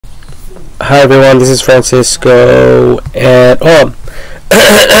Hi everyone, this is Francisco, and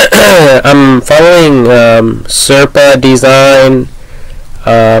I'm following SerpaDesign,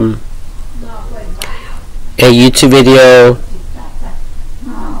 a YouTube video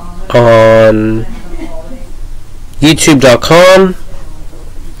on YouTube.com,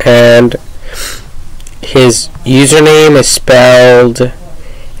 and his username is spelled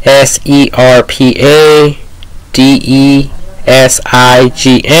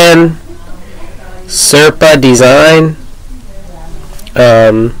SerpaDesign. SerpaDesign.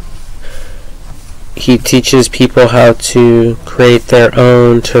 He teaches people how to create their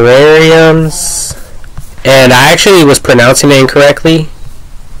own terrariums, and I actually was pronouncing it incorrectly.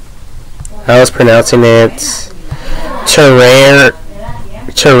 I was pronouncing it terrariums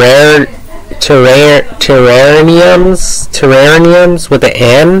with an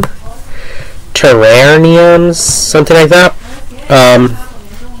N, terrariums, something like that.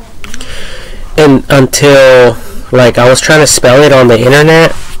 And until like I was trying to spell it on the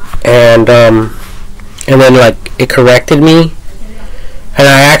internet, and then like it corrected me, and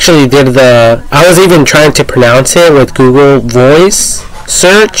I actually did I was even trying to pronounce it with Google Voice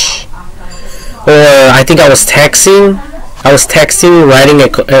search, or I think I was texting writing a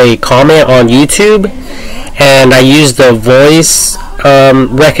comment on YouTube, and I used the voice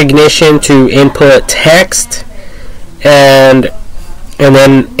recognition to input text, and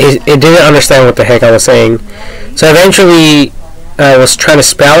then it didn't understand what the heck I was saying. So eventually I was trying to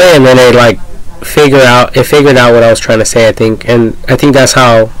spell it, and then it figured out what I was trying to say, I think. And I think that's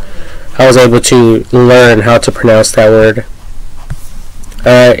how I was able to learn how to pronounce that word.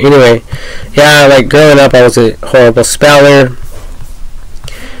 Anyway, yeah, like growing up I was a horrible speller.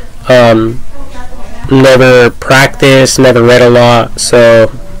 Never practiced, never read a lot, so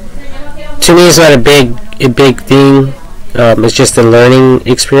to me it's not a big thing. It's just a learning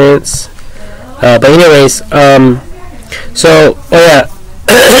experience. But anyways, so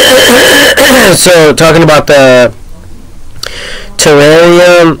so talking about the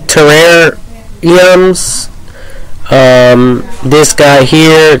terrariums, this guy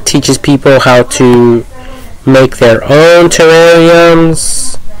here teaches people how to make their own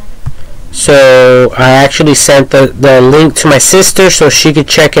terrariums. So I actually sent the link to my sister so she could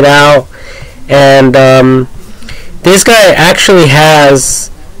check it out, and this guy actually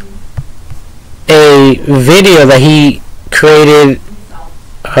has a video that he created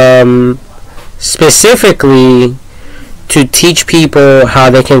specifically to teach people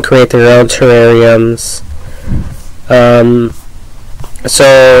how they can create their own terrariums.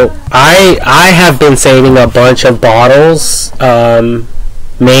 So I have been saving a bunch of bottles,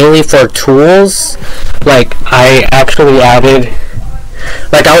 mainly for tools. Like I actually added,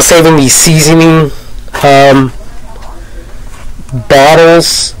 like I was saving these seasoning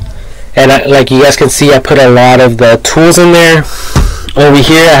bottles, and like you guys can see, I put a lot of the tools in there. Over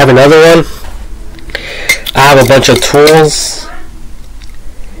here I have another one. I have a bunch of tools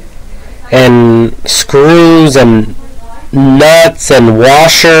and screws and nuts and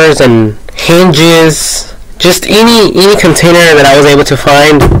washers and hinges. Just any container that I was able to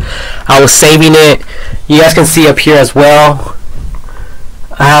find, I was saving it. You guys can see up here as well,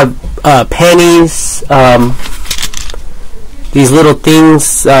 I have pennies, these little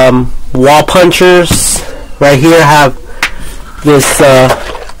things, wall punchers. Right here I have this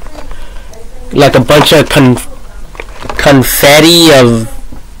like a bunch of confetti of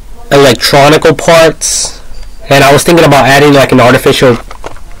electronical parts, and I was thinking about adding like an artificial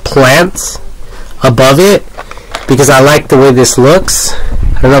plant above it because I like the way this looks.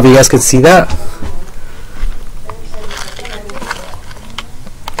 I don't know if you guys can see that.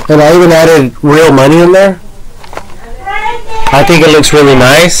 And I even added real money in there. I think it looks really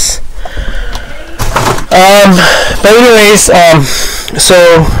nice. But anyways, so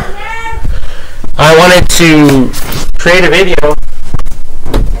I wanted to create a video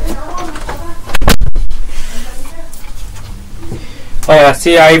Oh yeah,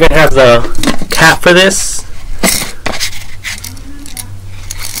 see, I even have the cap for this.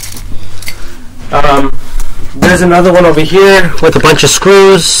 There's another one over here with a bunch of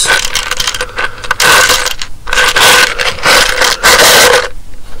screws.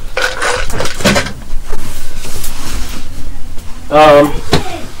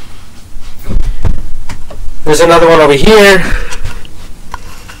 There's another one over here.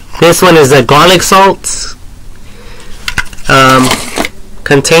 This one is a garlic salt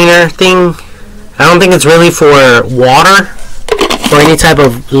container thing. I don't think it's really for water or any type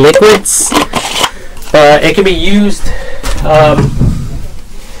of liquids, but it can be used.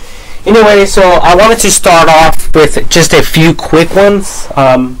 Anyway, so I wanted to start off with just a few quick ones.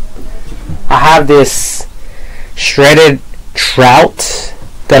 I have this shredded trout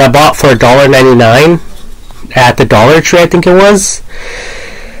that I bought for $1.99 at the Dollar Tree, I think it was.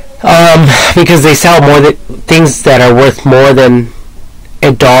 Because they sell things that are worth more than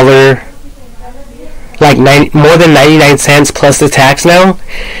 $1, like more than 99 cents plus the tax now.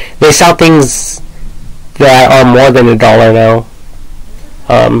 They sell things that are more than $1 now.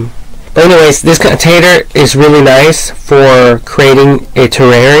 But anyways, this container is really nice for creating a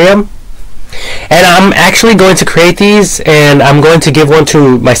terrarium. And I'm actually going to create these, and I'm going to give one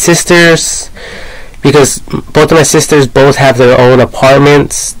to my sisters, because both of my sisters both have their own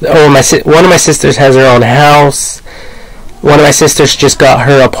apartments. One of my sisters has her own house. One of my sisters just got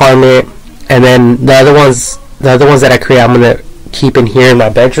her apartment, and then the other ones that I create, I'm gonna keep in here in my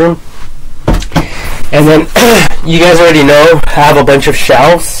bedroom. And then you guys already know I have a bunch of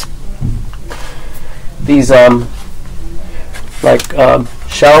shelves. These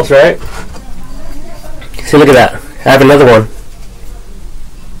shelves, right? See, look at that. I have another one.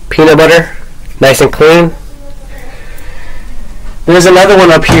 Peanut butter, nice and clean. There's another one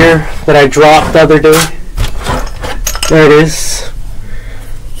up here that I dropped the other day. There it is.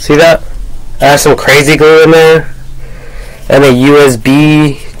 See that? I have some crazy glue in there, and a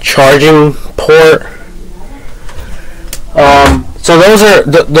USB charging port. So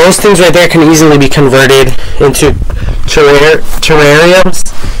those things right there can easily be converted into terrariums.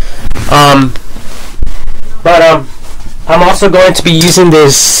 But I'm also going to be using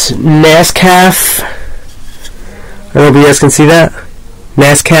this Nescafe. I don't know if you guys can see that.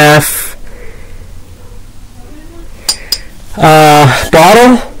 Nescafe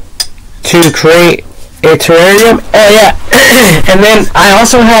bottle to create a terrarium. Oh yeah. And then I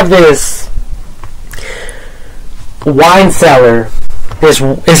also have this wine cellar. This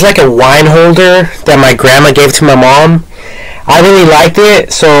is like a wine holder that my grandma gave to my mom. I really liked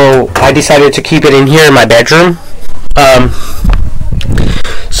it, so I decided to keep it in here in my bedroom.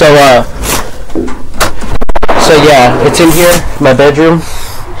 So yeah, it's in here, my bedroom.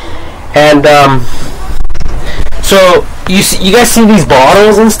 And so you guys see these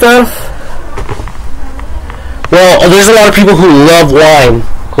bottles and stuff? Well, there's a lot of people who love wine,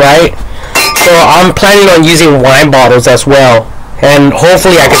 right? So I'm planning on using wine bottles as well, and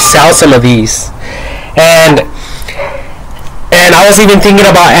hopefully I can sell some of these. And I was even thinking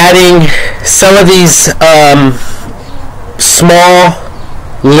about adding some of these small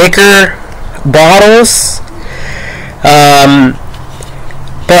liquor bottles,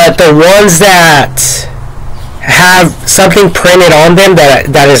 but the ones that have something printed on them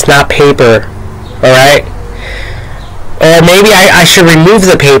that is not paper, alright? Or maybe I should remove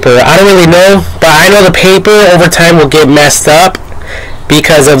the paper. I don't really know, but I know the paper over time will get messed up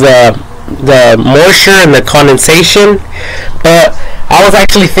because of the moisture and the condensation. But I was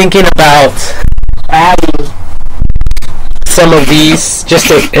actually thinking about adding some of these, just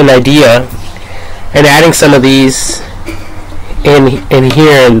an idea, and adding some of these in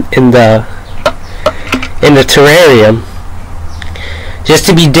here in the terrarium, just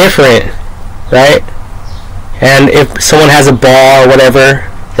to be different, right? And if someone has a ball or whatever,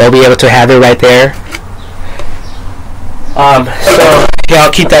 they'll be able to have it right there. So yeah,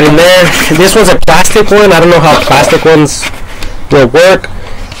 I'll keep that in there. This one's a plastic one. I don't know how plastic ones will work,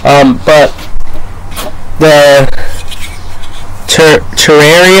 but the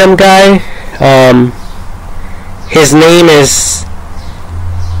terrarium guy, his name is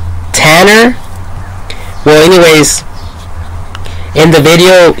Tanner. Well, anyways, in the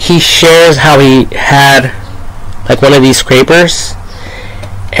video he shares how he had like one of these scrapers,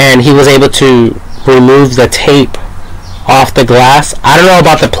 and he was able to remove the tape off the glass. I don't know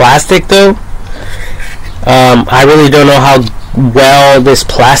about the plastic though. I really don't know how well this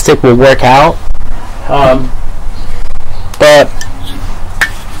plastic will work out. But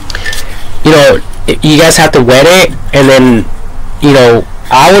you know, you guys have to wet it, and then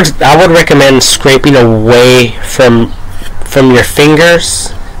I would recommend scraping away from your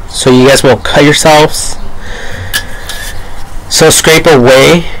fingers so you guys won't cut yourselves. So scrape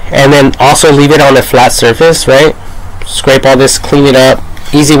away, and then also leave it on a flat surface, right? Scrape all this, clean it up.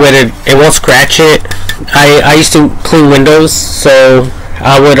 Easy way to, it won't scratch it. I used to clean windows, so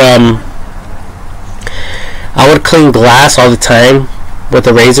I would clean glass all the time with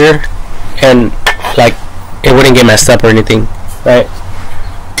a razor, and like it wouldn't get messed up or anything, right?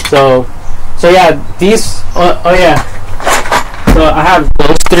 So yeah, these. Oh yeah. So I have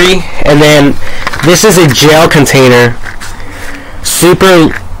those three, and then this is a gel container.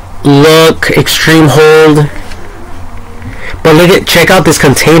 Super look, extreme hold. But check out this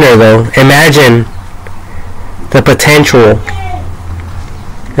container though. Imagine the potential.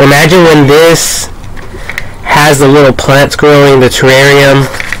 Imagine when this has the little plants growing, the terrarium.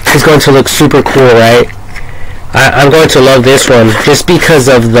 It's going to look super cool, right? I'm going to love this one just because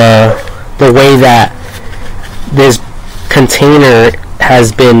of the way that this container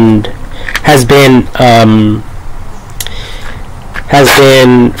has been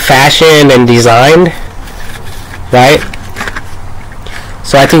fashioned and designed, right?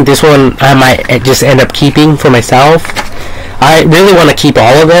 So I think this one I might just end up keeping for myself. I really want to keep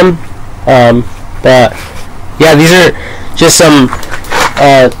all of them, but yeah, these are just some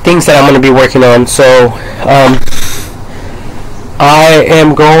things that I'm going to be working on. So I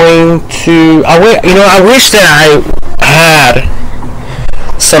am going to, I wish that I had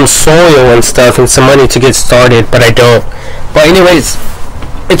some soil and stuff and some money to get started, but I don't. But anyways,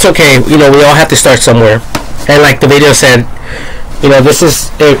 it's okay. We all have to start somewhere. And like the video said, this is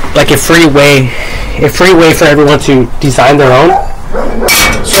like a free way for everyone to design their own.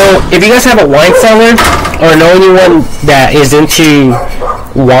 So if you guys have a wine cellar or know anyone that is into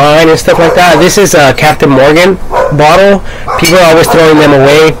wine and stuff like that, this is a Captain Morgan bottle. People are always throwing them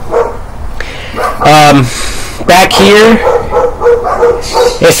away. Back here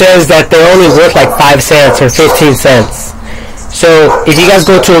it says that they're only worth like 5 cents or 15 cents. So if you guys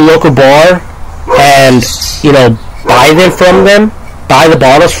go to a local bar and buy the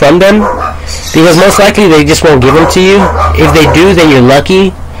bottles from them, because most likely they just won't give them to you. If they do, then you're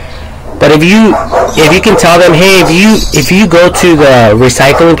lucky. But if you can tell them, hey, if you go to the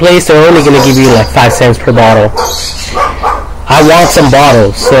recycling place, they're only going to give you like 5 cents per bottle. I want some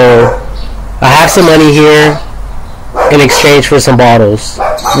bottles, so I have some money here in exchange for some bottles.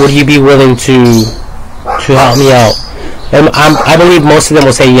 Would you be willing to help me out? And I believe most of them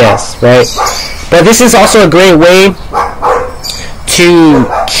will say yes, right? But this is also a great way to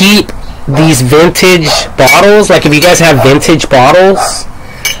keep these vintage bottles. Like if you guys have vintage bottles,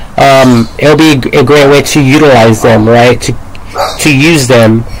 it'll be a great way to utilize them, right? To use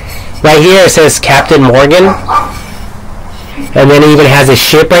them. Right here it says Captain Morgan, and then it even has a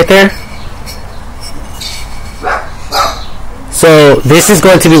ship right there. So this is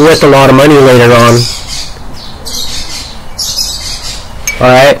going to be worth a lot of money later on.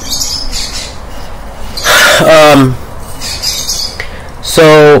 Alright.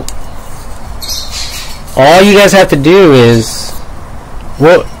 So all you guys have to do is,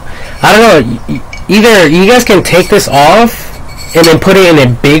 well, I don't know, either you guys can take this off and then put it in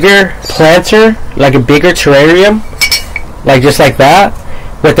a bigger planter, like a bigger terrarium, like just like that,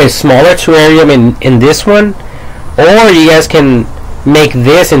 with a smaller terrarium in this one, or you guys can make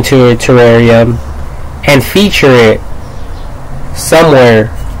this into a terrarium and feature it somewhere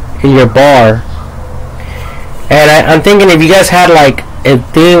in your bar. And I'm thinking if you guys had like a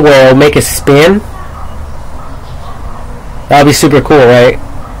thing where it'll make a spin, that'd be super cool, right?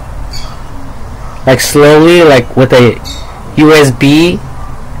 Like slowly, like with a USB.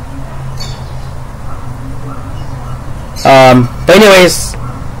 But anyways,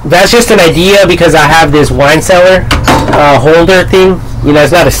 that's just an idea because I have this wine cellar holder thing.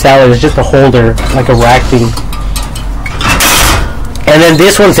 It's not a cellar, it's just a holder, like a rack thing. And then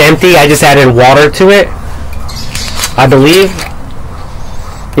this one's empty. I just added water to it, I believe.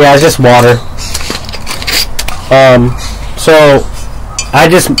 Yeah, it's just water. So I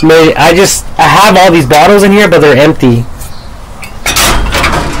have all these bottles in here, but they're empty.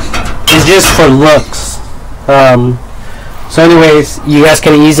 It's just for looks. So anyways, you guys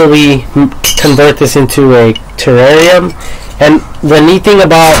can easily convert this into a terrarium. And the neat thing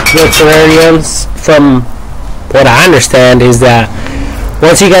about the terrariums, from what I understand, is that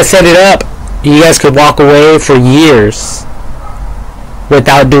once you guys set it up, you guys could walk away for years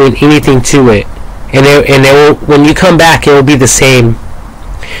without doing anything to it. And it will, when you come back, it will be the same.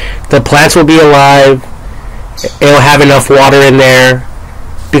 The plants will be alive. It will have enough water in there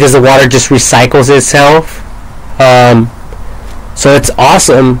because the water just recycles itself. So it's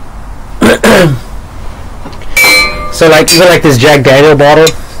awesome. So like even like this Jack Daniel bottle,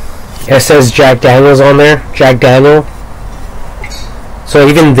 it says Jack Daniels on there, Jack Daniel. So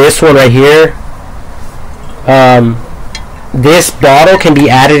even this one right here, this bottle can be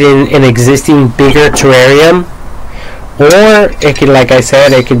added in an existing bigger terrarium, or it could, like I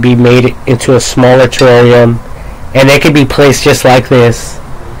said, it could be made into a smaller terrarium, and it could be placed just like this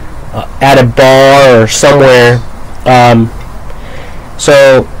at a bar or somewhere.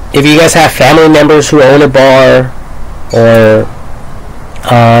 So if you guys have family members who own a bar, or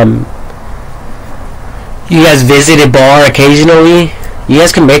you guys visit a bar occasionally, you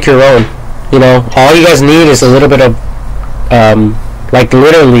guys can make your own. All you guys need is a little bit of like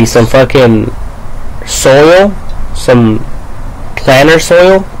literally some fucking soil, some planter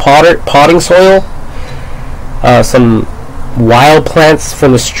soil, potting soil, some wild plants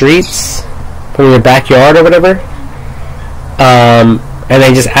from the streets, from your backyard or whatever, and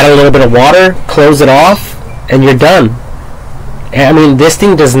then just add a little bit of water, close it off, and you're done. I mean, this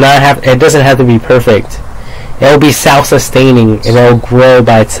thing doesn't have to be perfect. It'll be self-sustaining, and it'll grow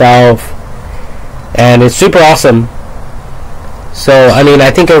by itself, and it's super awesome. So, I mean,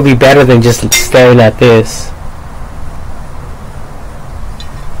 I think it'll be better than just staring at this.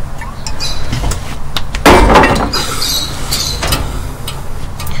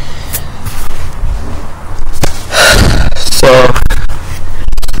 So,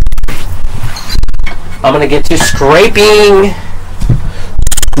 I'm gonna get to scraping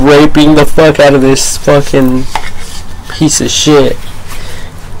the fuck out of this fucking piece of shit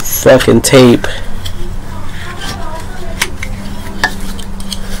fucking tape.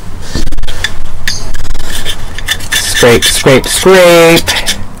 Scrape, scrape, scrape.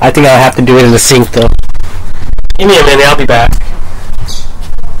 I think I'll have to do it in the sink though. Give me a minute, I'll be back.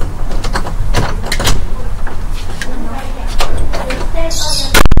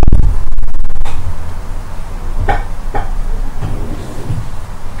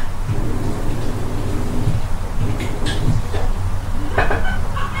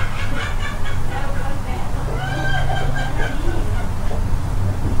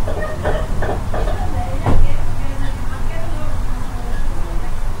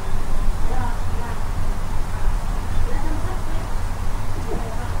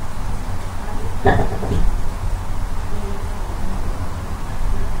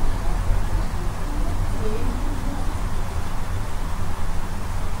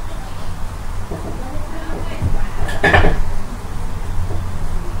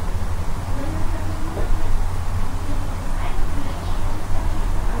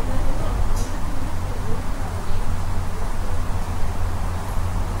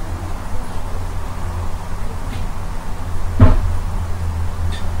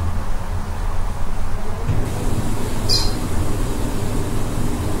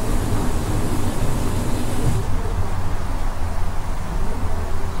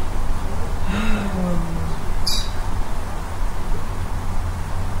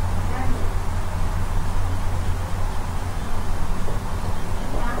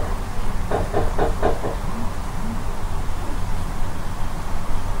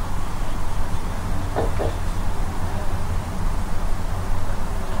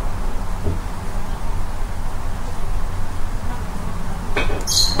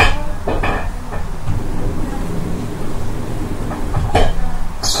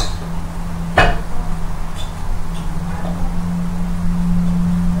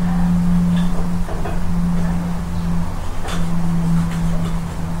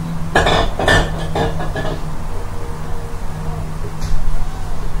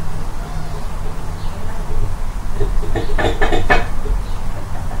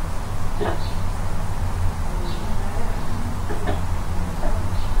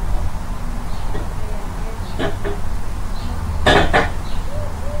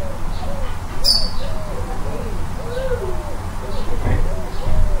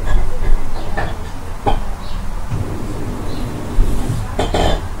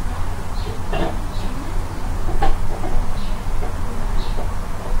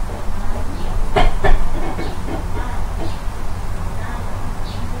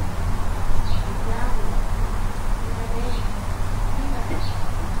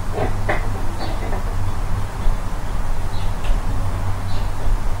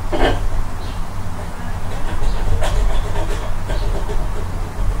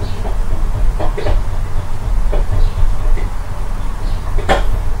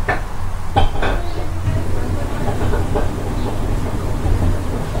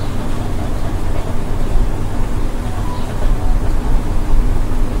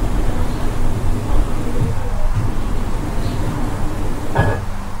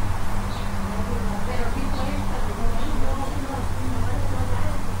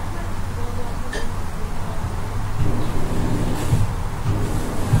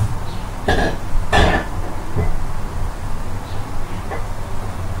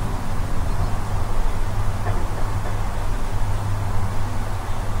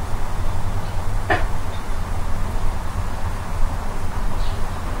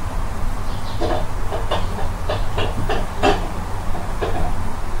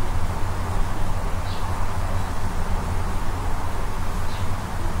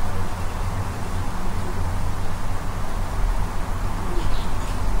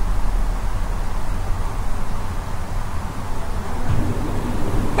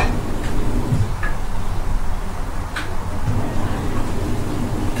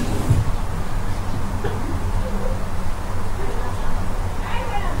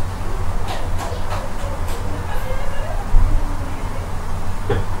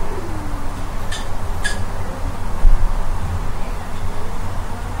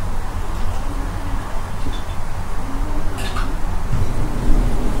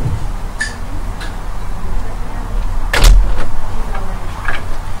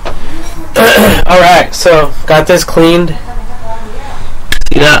 Alright, so got this cleaned.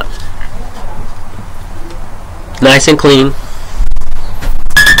 See that? Nice and clean.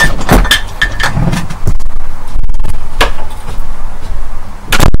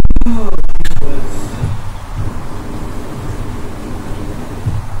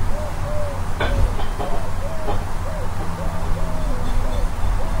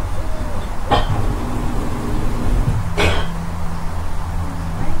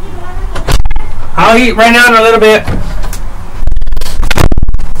 I'll eat right now in a little bit.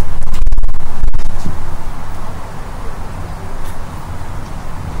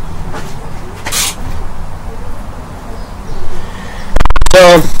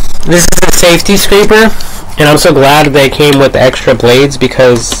 So this is a safety scraper, and I'm so glad they came with extra blades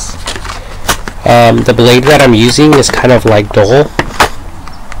because the blade that I'm using is kind of like dull.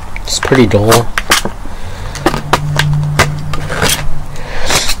 It's pretty dull.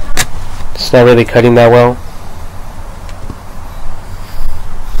 It's not really cutting that well.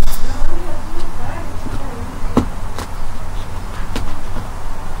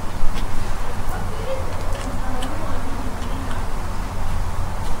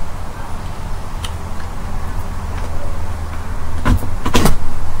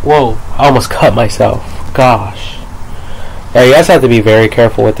 Whoa, I almost cut myself. Gosh. Yeah, you guys have to be very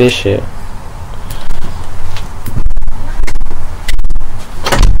careful with this shit.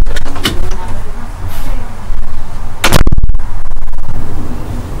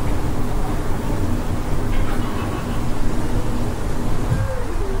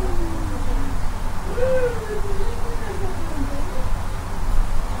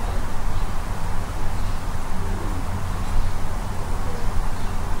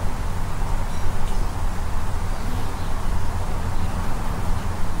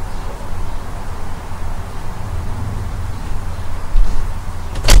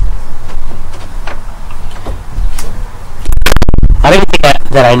 I don't think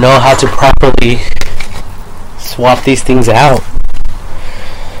that I know how to properly swap these things out.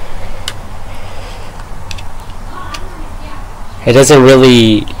 It doesn't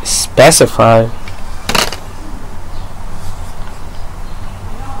really specify.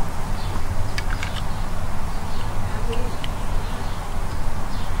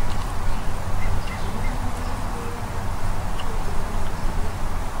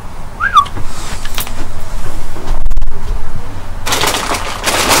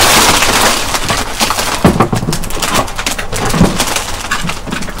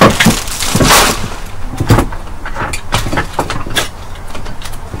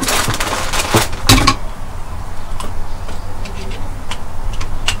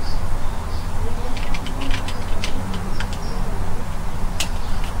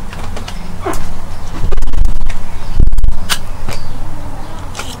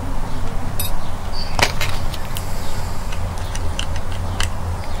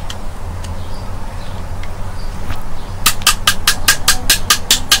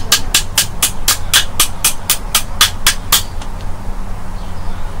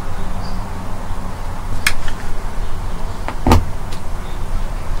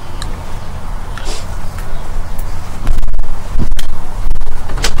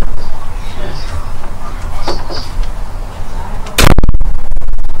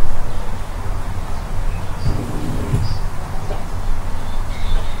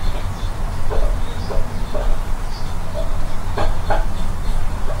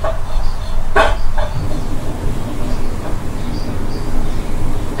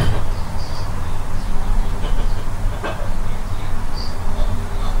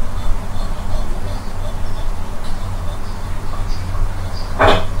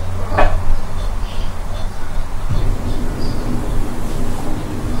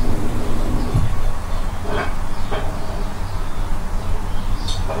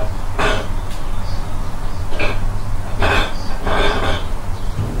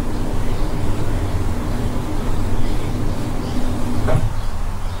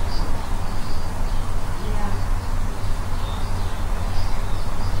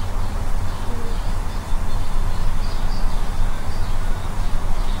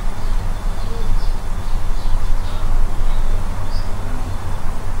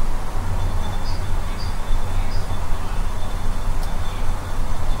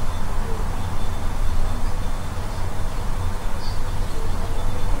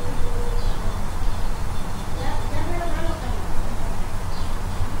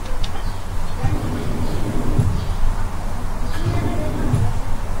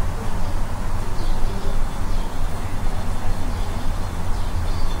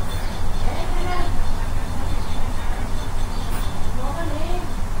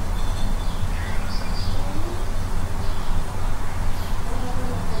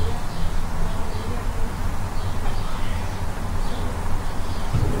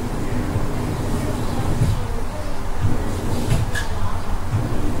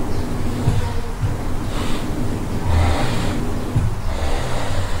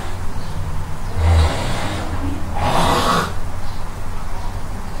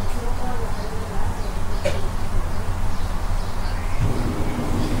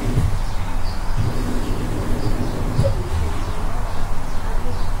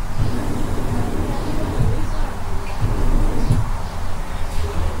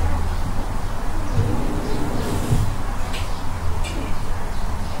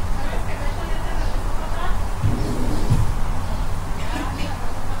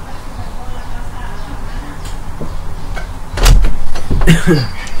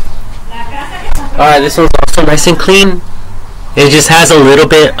 Alright, this one's also nice and clean. It just has a little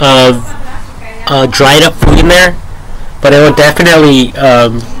bit of dried up food in there, but it will definitely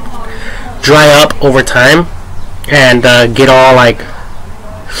dry up over time and get all like,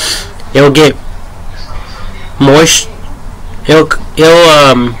 it'll get moist. It'll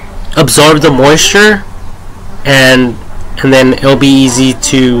absorb the moisture, and then it'll be easy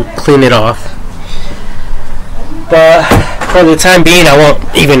to clean it off. But for the time being, I won't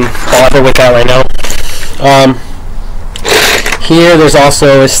even bother with that right now. Here there's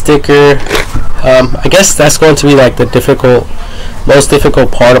also a sticker. I guess that's going to be like the most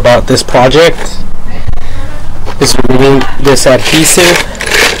difficult part about this project, is removing this adhesive,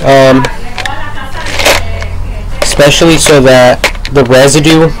 especially so that the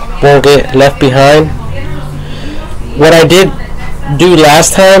residue won't get left behind. What I did do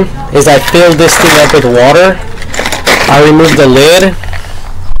last time is I filled this thing up with water. I removed the lid,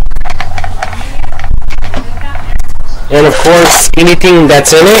 and of course anything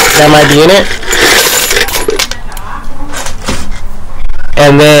that's in it that might be in it.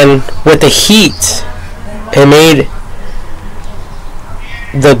 And then with the heat, it made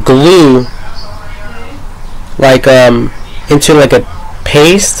the glue like into like a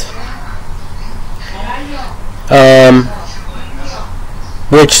paste,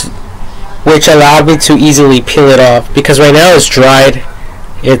 which allowed me to easily peel it off, because right now it's dried.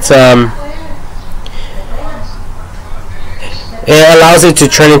 It's it allows it to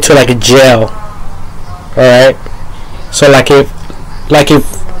turn into like a gel. Alright, so like if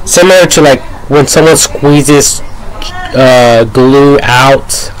similar to like when someone squeezes glue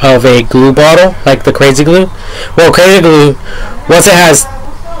out of a glue bottle, like the crazy glue. Well, crazy glue, once it has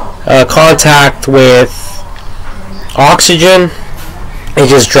contact with oxygen, it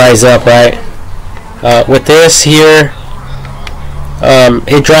just dries up, right? With this here,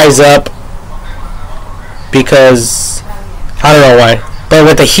 it dries up because I don't know why, but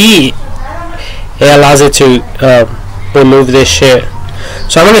with the heat, it allows it to remove this shit.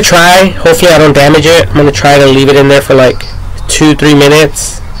 So I'm gonna try, hopefully I don't damage it, I'm gonna try to leave it in there for like 2-3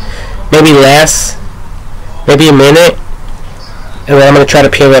 minutes, maybe less, maybe a minute, and then I'm gonna try to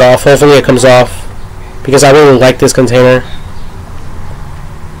peel it off. Hopefully it comes off, because I really like this container.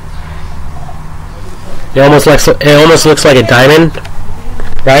 It almost looks like a diamond,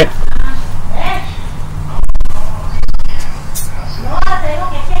 right?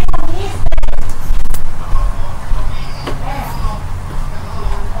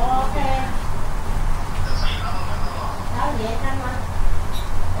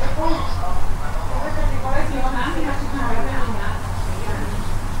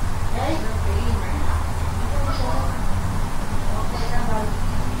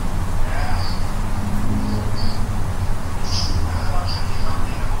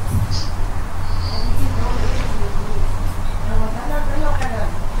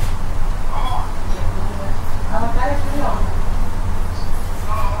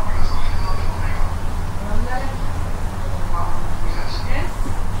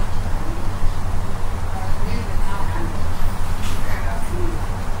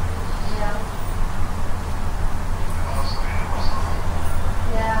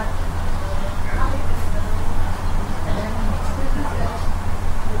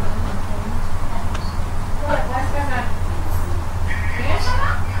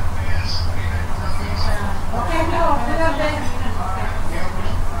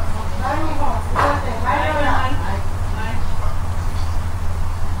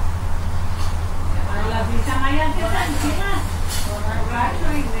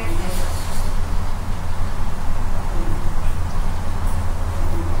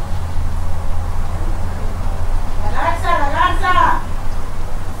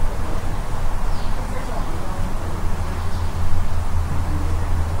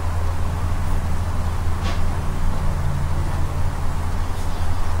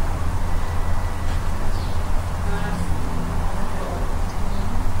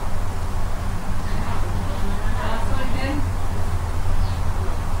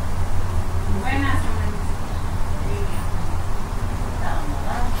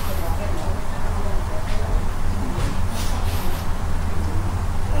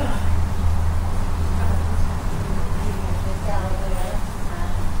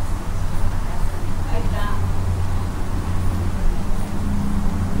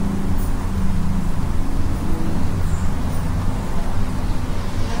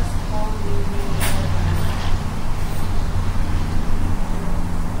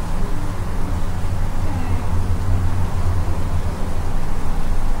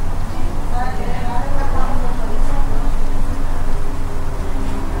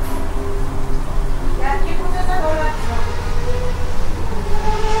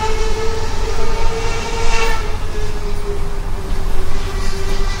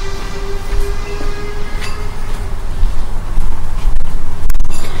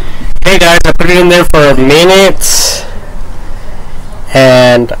 Okay guys, I put it in there for a minute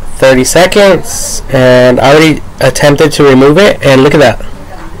and 30 seconds, and I already attempted to remove it, and look at that,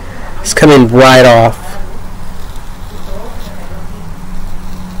 it's coming right off.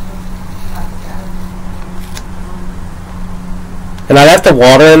 And I left the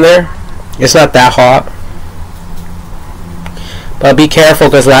water in there. It's not that hot, but be careful,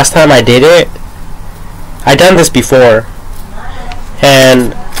 because last time I did it, I done this before,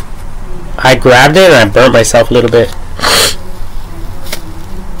 and I grabbed it and I burnt myself a little bit.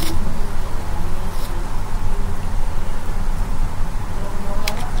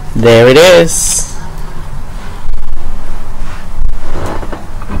 There it is.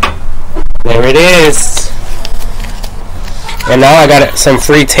 There it is. And now I got some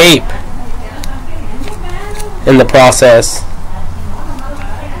free tape in the process.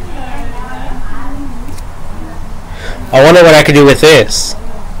 I wonder what I could do with this.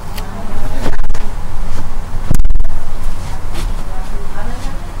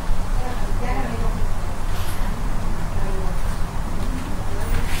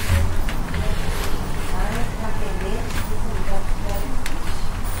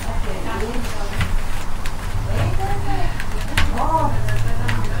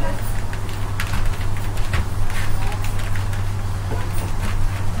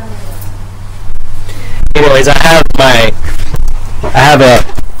 Anyways, I have a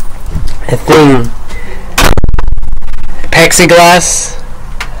thing, plexiglass,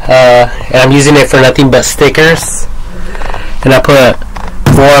 and I'm using it for nothing but stickers. And I put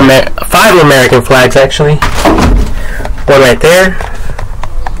 5 American flags actually. One right there,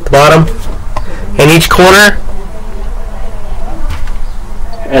 the bottom, in each corner,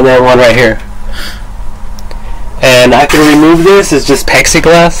 and then one right here. And I can remove this. It's just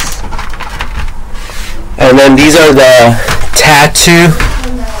plexiglass. And then these are the tattoo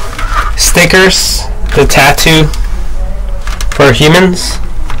stickers, the tattoo for humans,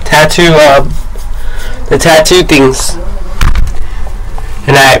 the tattoo things.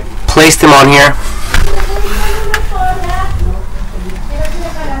 And I placed them on here.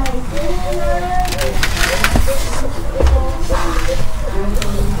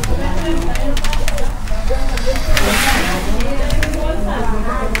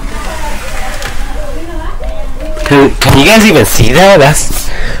 Can you guys even see that? That's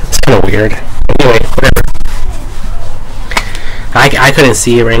kind of weird. Anyway, whatever. I couldn't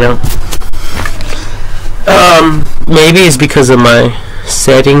see it right now. Maybe it's because of my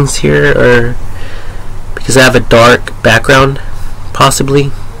settings here, or because I have a dark background,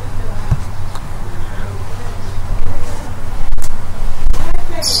 possibly.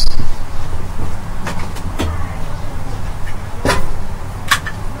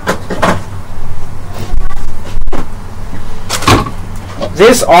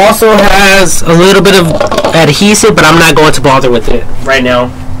 This also has a little bit of adhesive, but I'm not going to bother with it right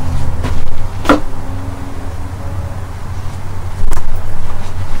now.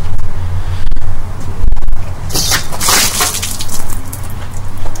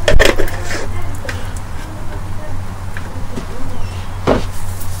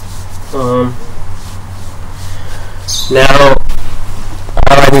 Now,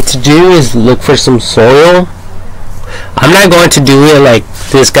 all I need to do is look for some soil. I'm not going to do it like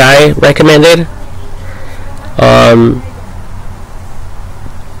this guy recommended,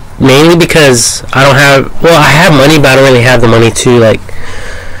 mainly because I don't have, well, I have money, but I don't really have the money to like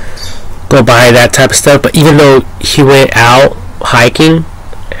go buy that type of stuff. But even though he went out hiking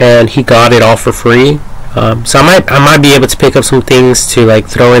and he got it all for free, so I might be able to pick up some things to like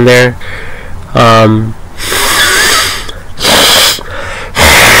throw in there.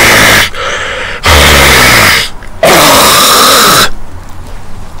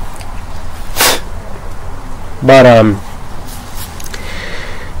 But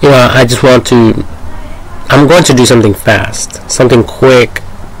you know, I just want to, I'm going to do something fast, something quick.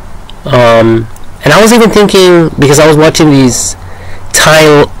 And I was even thinking, because I was watching these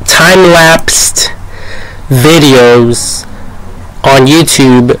time-lapsed videos on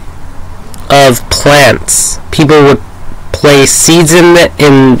YouTube of plants. People would place seeds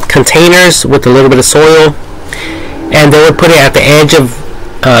in containers with a little bit of soil, and they would put it at the edge of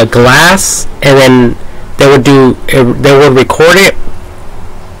glass, and then they would record it,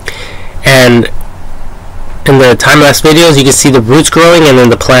 and in the time-lapse videos you can see the roots growing and then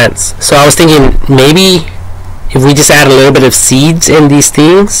the plants. So I was thinking, maybe if we just add a little bit of seeds in these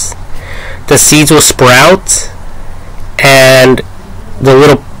things, the seeds will sprout, and the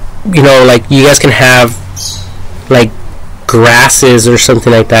little, you know, like you guys can have like grasses or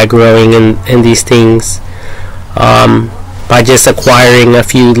something like that growing in these things. But by just acquiring a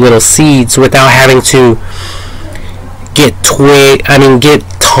few little seeds without having to get get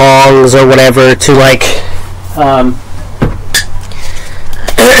tongs or whatever to like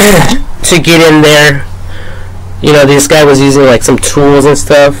to get in there. You know, this guy was using like some tools and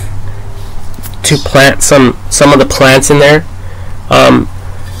stuff to plant some of the plants in there.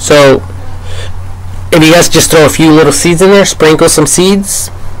 So if you guys just throw a few little seeds in there, sprinkle some seeds,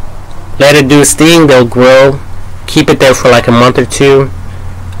 let it do its thing, they'll grow. Keep it there for like a month or two,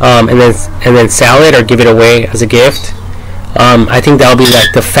 and then sell it or give it away as a gift. I think that'll be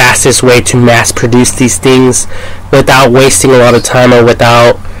like the fastest way to mass produce these things without wasting a lot of time or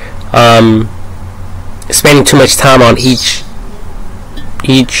without spending too much time on each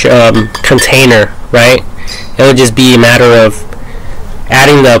container, right? It would just be a matter of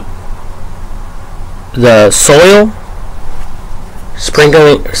adding the soil,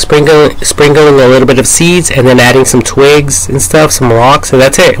 sprinkling a little bit of seeds, and then adding some twigs and stuff, some rocks, and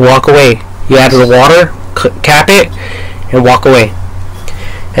that's it. Walk away. You add the water, cap it, and walk away,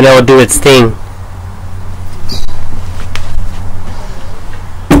 and it will do its thing.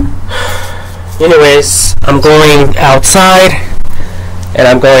 Anyways, I'm going outside and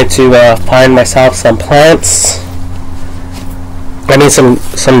I'm going to find myself some plants. I mean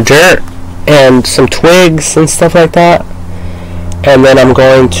some dirt and some twigs and stuff like that, and then I'm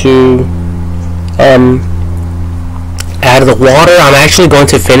going to add the water. I'm actually going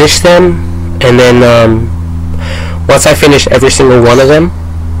to finish them, and then once I finish every single one of them,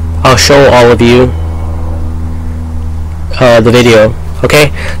 I'll show all of you the video.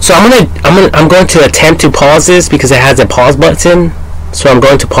 Okay, so I'm going to attempt to pause this because it has a pause button, so I'm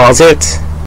going to pause it